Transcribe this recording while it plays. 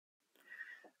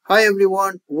Hi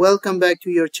everyone, welcome back to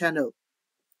your channel.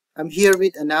 I'm here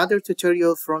with another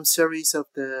tutorial from series of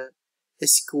the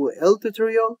SQL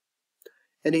tutorial,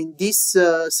 and in this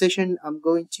session I'm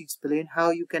going to explain how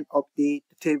you can update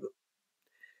the table.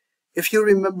 If you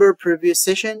remember previous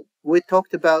session, we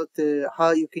talked about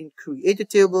how you can create a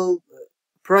table,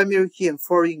 primary key and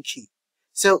foreign key.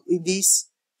 So in this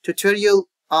tutorial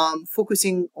I'm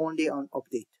focusing only on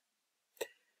update.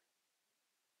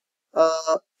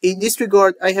 In this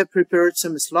regard, I have prepared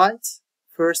some slides.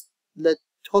 First, let's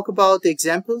talk about the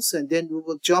examples, and then we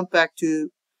will jump back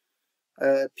to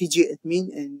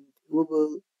PgAdmin and we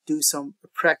will do some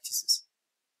practices.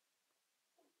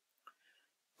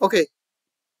 Okay,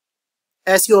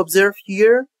 as you observe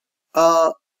here,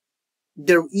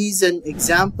 there is an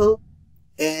example,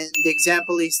 and the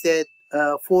example is that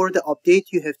for the update,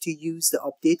 you have to use the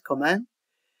update command,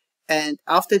 and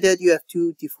after that, you have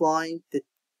to define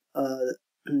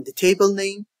the table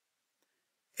name,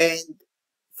 and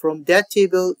from that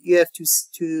table you have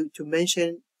to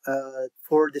mention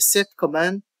for the set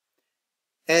command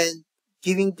and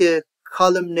giving the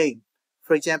column name.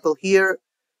 For example, here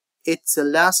it's the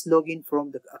last login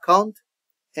from the account,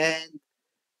 and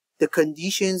the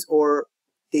conditions, or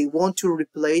they want to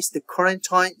replace the current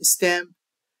time stamp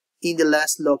in the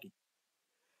last login.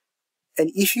 And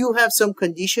if you have some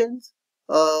conditions,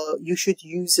 you should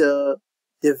use the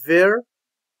where.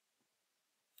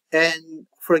 And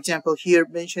for example, here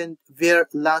mentioned where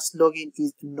last login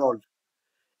is null,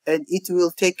 and it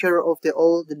will take care of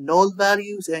all the null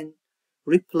values and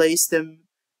replace them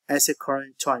as a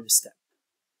current timestamp.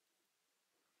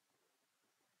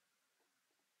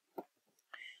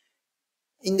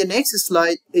 In the next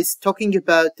slide is talking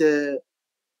about the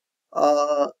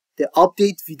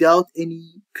update without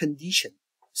any condition.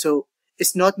 So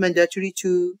it's not mandatory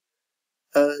to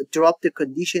drop the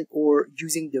condition or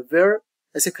using the where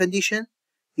as a condition.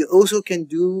 You also can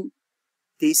do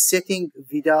this setting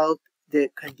without the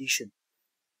condition.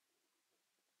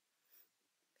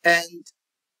 And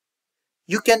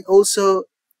you can also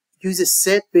use a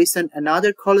set based on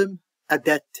another column at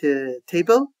that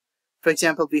table. For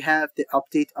example, we have the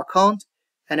update account,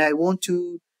 and I want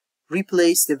to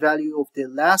replace the value of the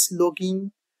last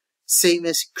login same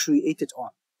as created on.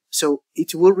 So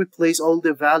it will replace all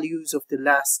the values of the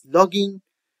last login,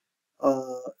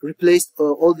 replace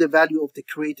all the value of the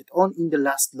created on in the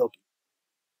last login.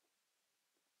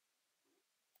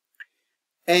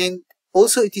 And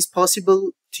also it is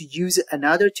possible to use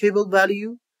another table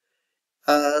value.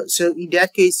 So in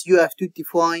that case, you have to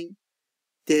define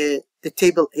the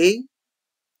table A,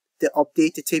 the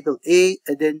updated table A,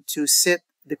 and then to set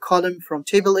the column from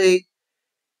table A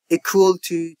equal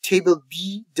to table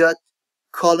B dot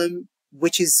column,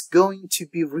 which is going to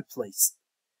be replaced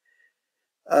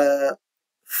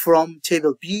from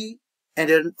table B. And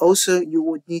then also you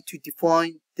would need to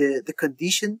define the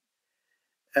condition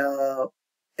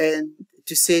and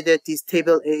to say that this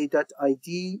table A dot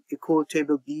ID equal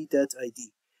table B dot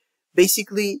ID.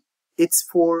 Basically, it's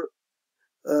for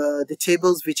the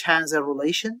tables which has a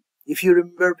relation. If you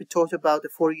remember, we talked about the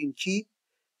foreign key.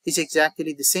 It's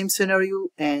exactly the same scenario,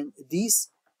 and this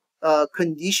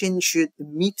condition should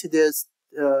meet this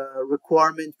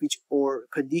requirement or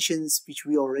conditions which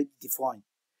we already defined.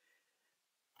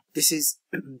 This is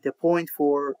the point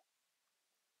for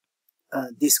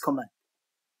this command.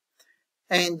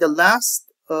 And the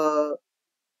last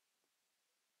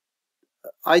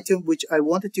item which I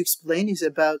wanted to explain is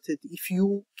about it. If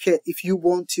you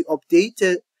want to update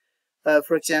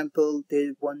for example,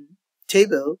 the one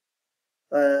table,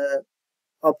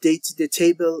 update the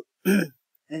table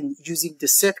and using the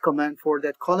set command for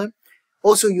that column.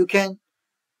 Also, you can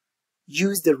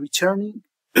use the returning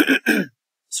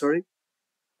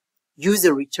use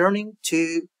the returning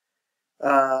to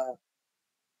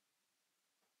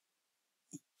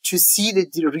see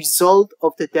the result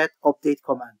of that update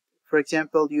command. For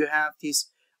example, you have this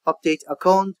update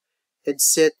account and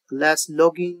set last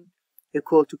login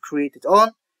equal to created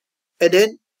on, and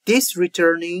then this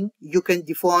returning, you can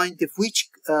define which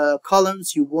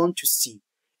columns you want to see,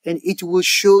 and it will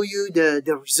show you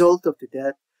the result of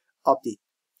that update.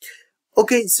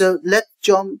 Okay, so let's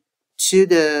jump to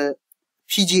the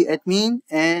PgAdmin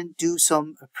and do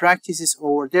some practices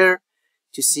over there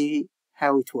to see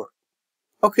how it works.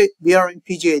 Okay, we are in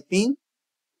PgAdmin.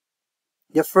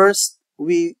 The first,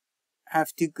 we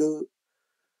have to go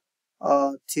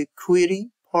to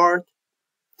query part,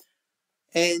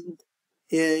 and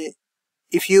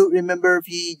if you remember,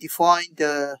 we defined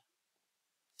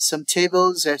some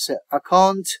tables as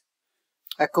account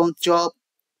job,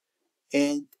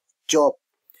 and job.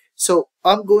 So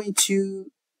I'm going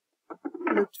to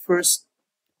let's first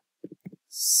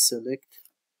select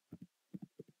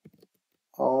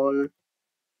all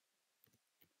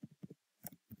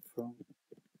from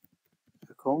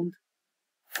account,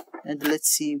 and let's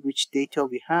see which data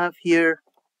we have here.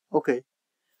 Okay,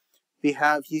 we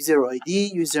have user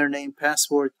ID, username,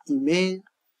 password, email,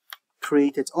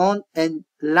 created on, and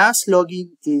last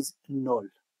login is null.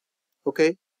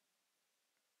 Okay,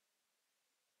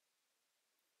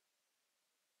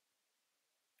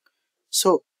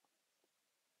 so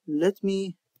let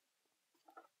me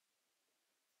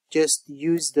just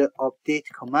use the update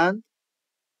command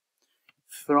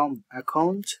from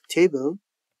account table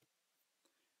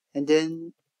and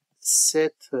then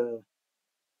set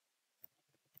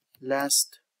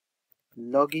last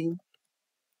login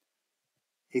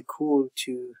equal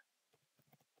to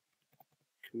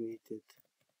created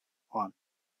on.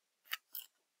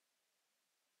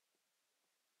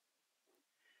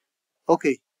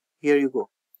 Okay, here you go.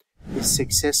 It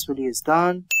successfully is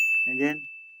done, and then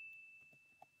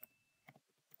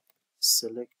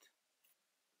select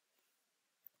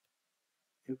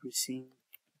everything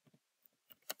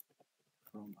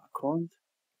from account.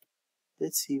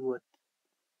 Let's see what.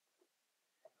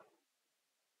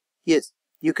 Yes,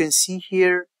 you can see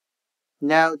here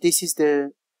now this is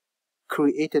the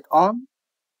created on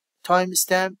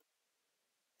timestamp,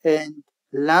 and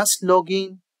last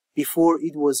login before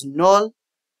it was null,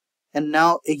 and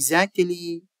now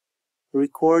exactly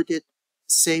recorded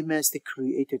same as the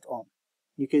created on.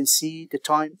 You can see the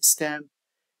timestamp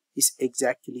is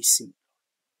exactly same.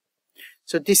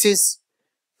 So this is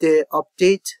the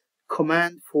update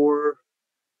command for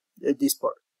this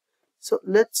part. So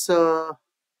let's go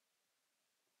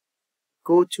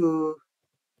to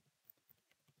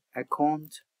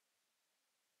account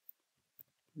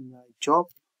job.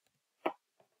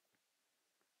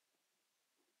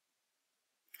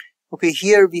 Okay,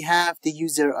 here we have the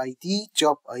user ID,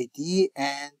 job ID,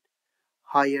 and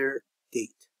hire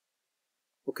date.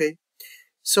 Okay,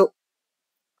 so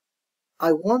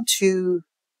I want to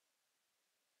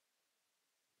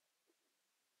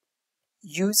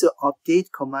use the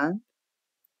update command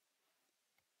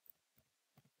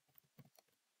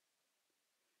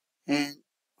and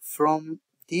from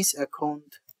this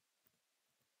account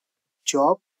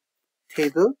job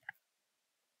table,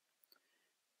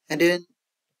 and then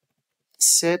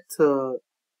set the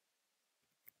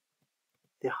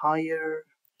hire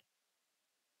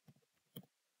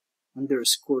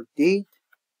underscore date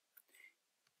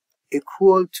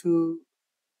equal to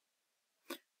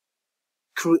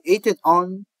created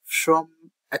on from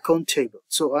account table.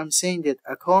 So I'm saying that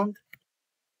account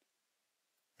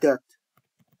dot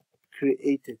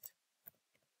created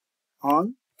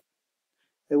on.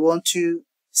 I want to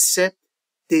set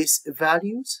these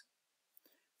values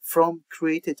from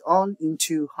created on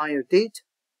into hire date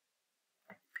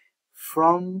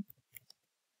from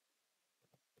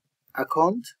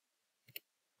account,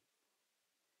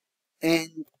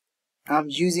 and I'm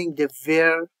using the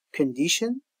where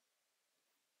condition,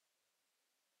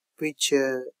 which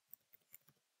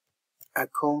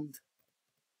account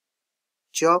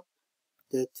job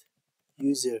that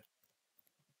user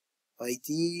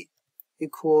ID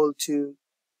equal to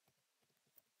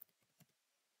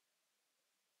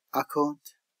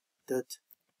account dot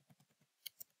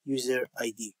user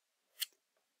ID.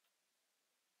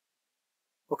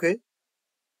 Okay,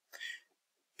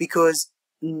 because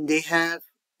they have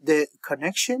the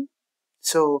connection,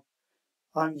 so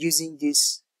I'm using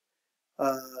this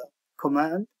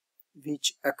command,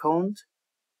 which account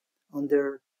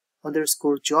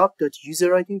underscore job dot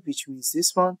user ID, which means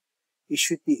this one, it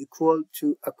should be equal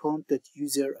to account dot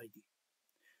user ID.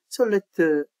 So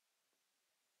let's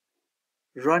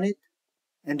run it,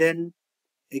 and then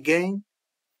again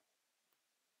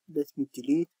let me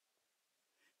delete.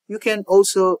 You can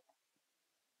also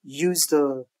use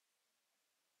the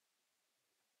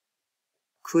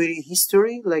query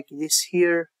history like this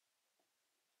here,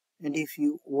 and if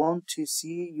you want to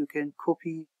see, you can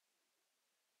copy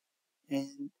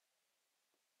and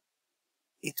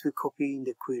it will copy in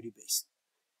the query base.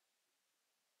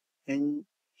 And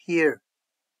here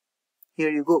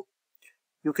you go.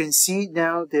 You can see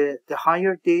now the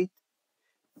hire date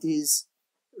is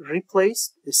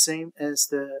replaced the same as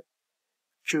the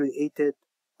created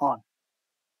on.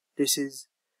 This is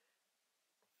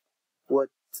what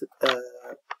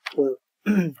well,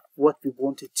 what we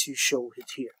wanted to show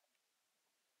it here.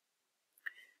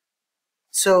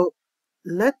 So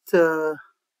let's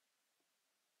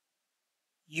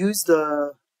use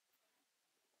the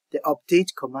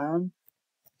update command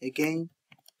again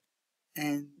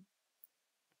and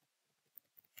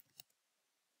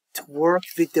work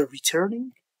with the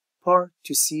returning part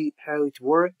to see how it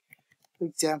works. For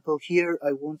example, here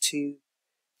I want to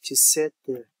set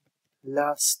the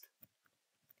last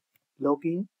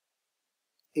login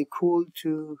equal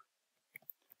to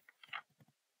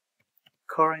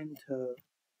current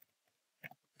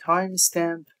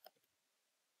timestamp,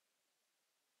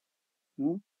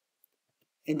 and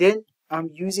then I'm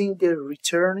using the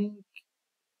returning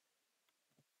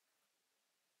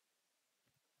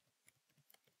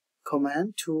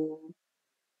command to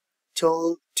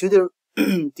tell to the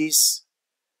this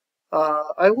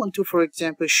I want to, for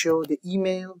example, show the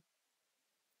email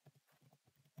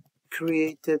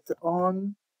created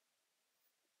on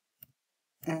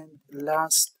and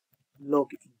last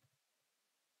login.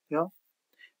 Yeah,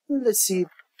 let's see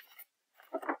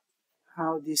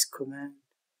how this command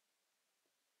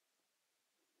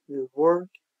will work.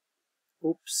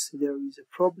 Oops, there is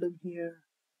a problem here.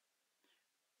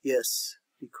 Yes,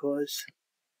 because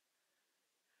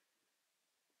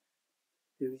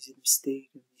there is a mistake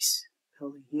in this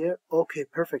spelling here. Okay,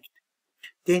 perfect.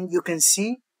 Then you can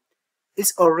see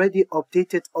it's already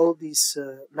updated all these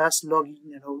last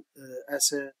login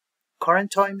as a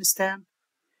current timestamp.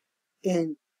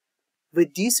 And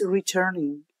with this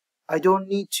returning, I don't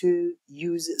need to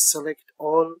use select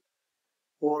all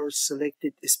or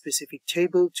selected a specific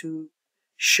table to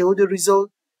show the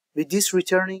result. With this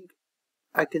returning,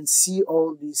 I can see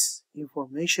all this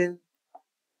information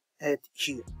at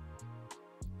here.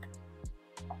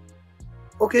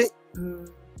 Okay,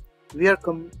 we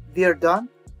are done.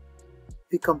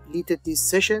 We completed this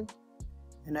session,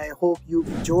 and I hope you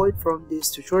enjoyed from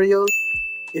this tutorial.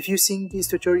 If you think this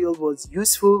tutorial was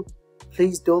useful,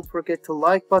 please don't forget to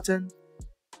like button,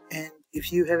 and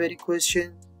if you have any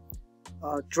question,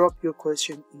 drop your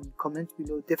question in comment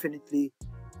below. Definitely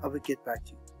I will get back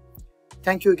to you.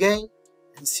 Thank you again,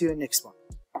 and see you next one.